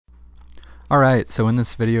Alright, so in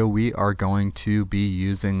this video we are going to be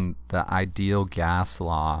using the ideal gas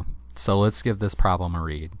law. So let's give this problem a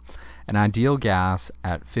read. An ideal gas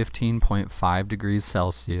at 15.5 degrees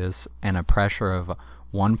Celsius and a pressure of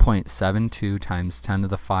 1.72 times 10 to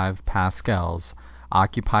the 5 pascals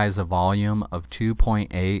occupies a volume of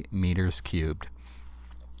 2.8 meters cubed.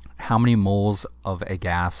 How many moles of a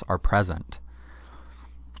gas are present?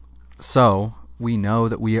 So we know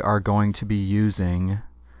that we are going to be using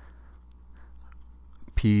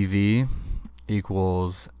PV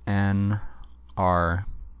equals nRT.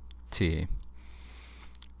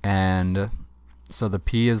 And so the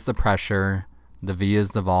P is the pressure, the V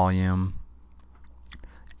is the volume,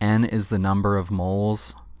 N is the number of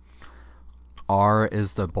moles, R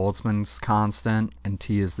is the Boltzmann's constant, and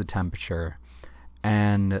T is the temperature.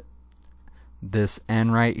 And this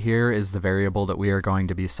N right here is the variable that we are going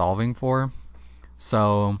to be solving for.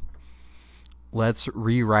 So let's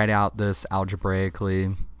rewrite out this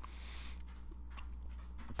algebraically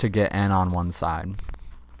to get N on one side.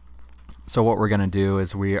 So what we're going to do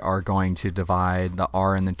is we are going to divide the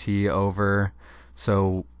R and the T over,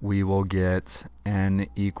 so we will get N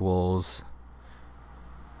equals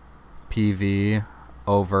PV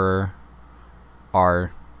over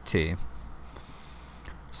RT.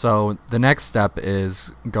 So the next step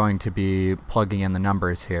is going to be plugging in the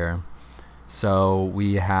numbers here. So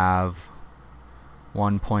we have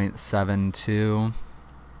 1.72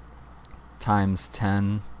 times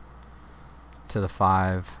 10 to the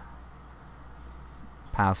 5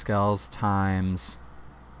 pascals times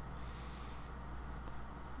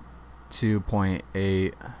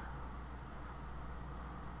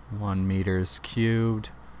 2.81 meters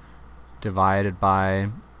cubed divided by,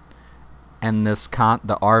 and this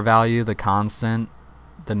the R value, the constant,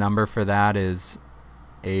 the number for that is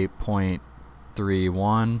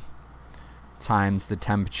 8.31 times the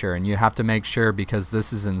temperature. And you have to make sure, because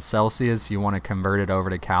this is in Celsius, you want to convert it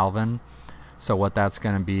over to Kelvin. So what that's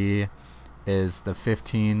going to be is the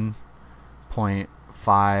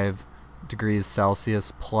 15.5 degrees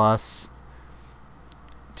Celsius plus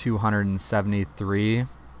 273,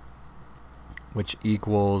 which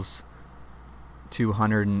equals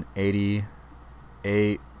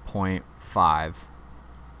 288.5.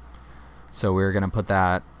 So we're going to put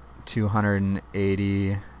that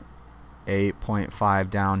 288.5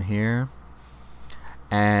 down here,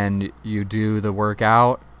 and you do the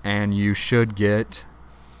workout and you should get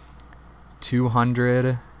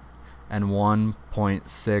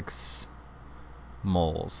 201.6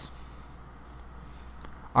 moles.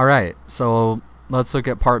 Alright, so let's look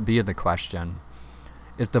at part B of the question.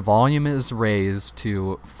 If the volume is raised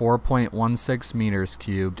to 4.16 meters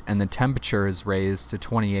cubed and the temperature is raised to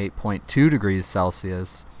 28.2 degrees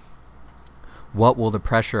Celsius, what will the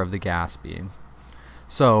pressure of the gas be?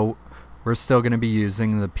 So we're still going to be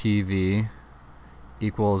using the PV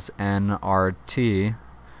equals nRT,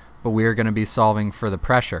 but we are going to be solving for the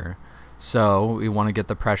pressure. So we want to get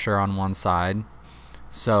the pressure on one side.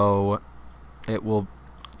 So it will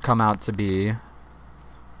come out to be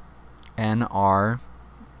nRT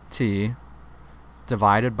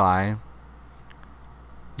divided by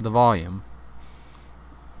the volume.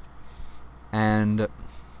 And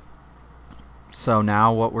so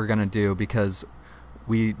now what we're going to do, because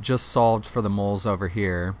we just solved for the moles over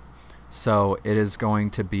here, so it is going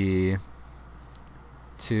to be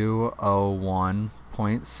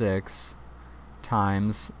 201.6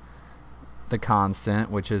 times the constant,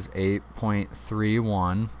 which is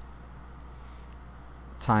 8.31,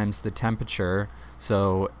 times the temperature.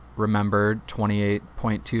 So remember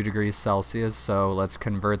 28.2 degrees Celsius, so let's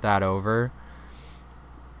convert that over.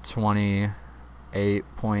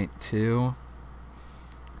 28.2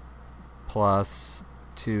 plus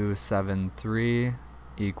 273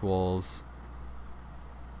 equals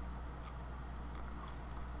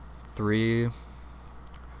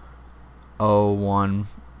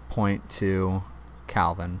 301.2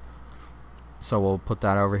 Kelvin. So we'll put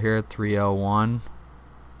that over here,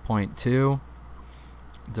 301.2,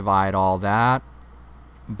 divide all that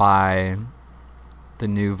by the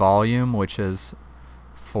new volume, which is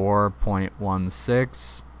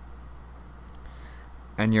 4.16,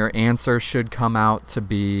 and your answer should come out to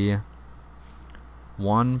be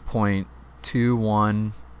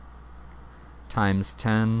 1.21 times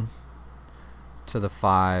 10 to the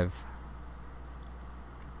 5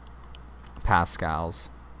 pascals.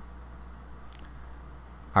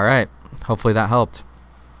 Alright, hopefully that helped.